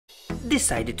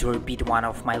Decided to repeat one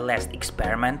of my last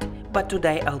experiment, but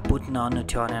today I'll put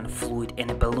non-Newtonian fluid in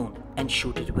a balloon and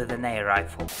shoot it with an air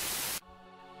rifle.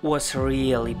 Was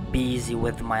really busy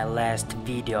with my last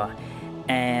video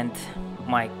and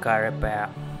my car repair,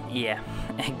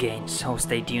 again, so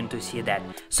stay tuned to see that.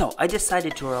 So I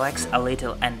decided to relax a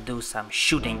little and do some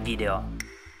shooting video.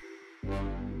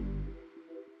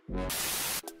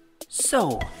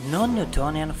 So,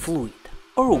 non-Newtonian fluid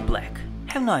or Oobleck.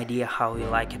 Have no idea how you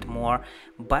like it more,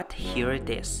 but here it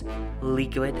is,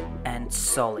 liquid and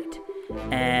solid.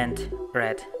 And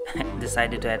red.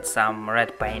 Decided to add some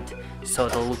red paint so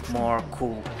it'll look more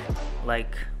cool,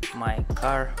 like my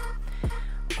car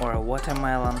or a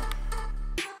watermelon.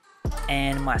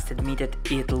 And must admit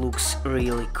it looks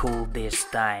really cool this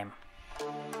time.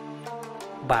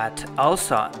 But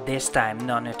also this time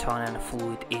non-Newtonian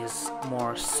fluid is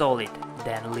more solid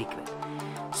than liquid.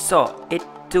 So it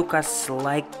took us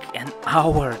like an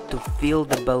hour to fill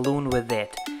the balloon with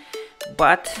it,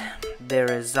 but the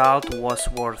result was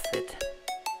worth it.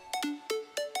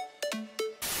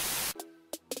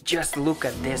 Just look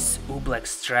at this Oobleck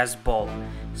Stress Ball.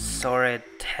 Sorry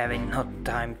at having no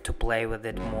time to play with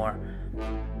it more.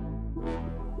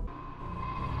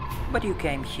 But you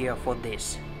came here for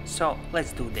this, so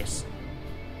let's do this.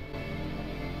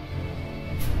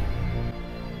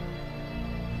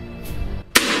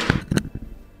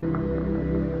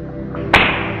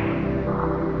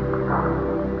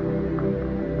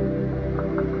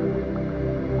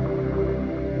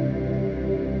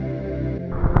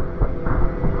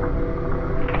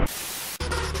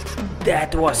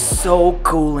 That was so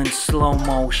cool in slow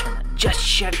motion. Just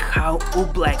check how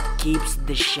Oobleck keeps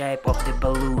the shape of the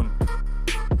balloon.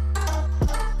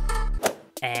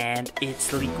 And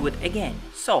it's liquid again,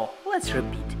 so let's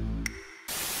repeat.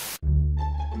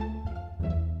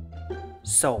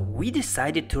 So we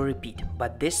decided to repeat,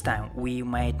 but this time we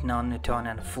made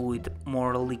non-Newtonian fluid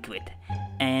more liquid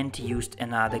and used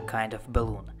another kind of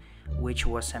balloon, which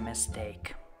was a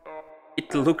mistake.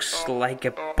 It looks like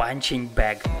a punching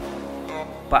bag.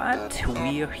 But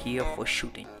we're here for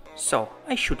shooting, so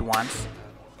I shoot once,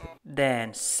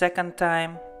 then second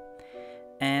time,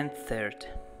 and third,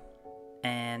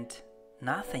 and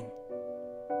nothing.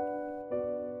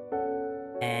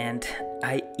 And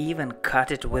I even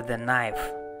cut it with a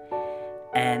knife,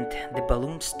 and the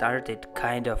balloon started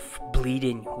kind of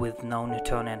bleeding with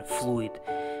non-Newtonian fluid,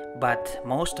 but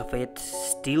most of it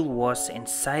still was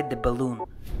inside the balloon.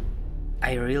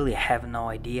 I really have no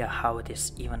idea how it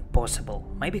is even possible,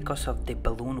 maybe because of the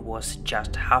balloon was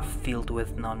just half filled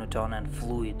with non-Newtonian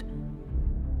fluid.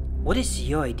 What is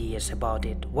your ideas about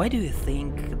it? Why do you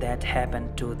think that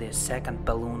happened to the second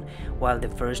balloon while the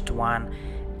first one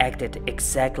acted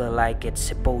exactly like it's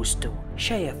supposed to?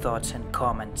 Share your thoughts and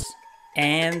comments.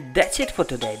 And that's it for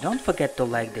today. Don't forget to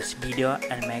like this video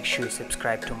and make sure you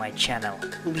subscribe to my channel.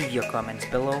 Leave your comments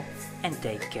below and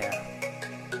take care.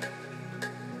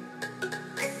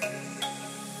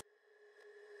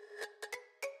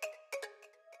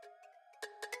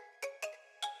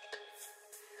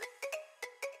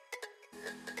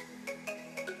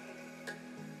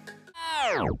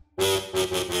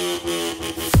 Ow!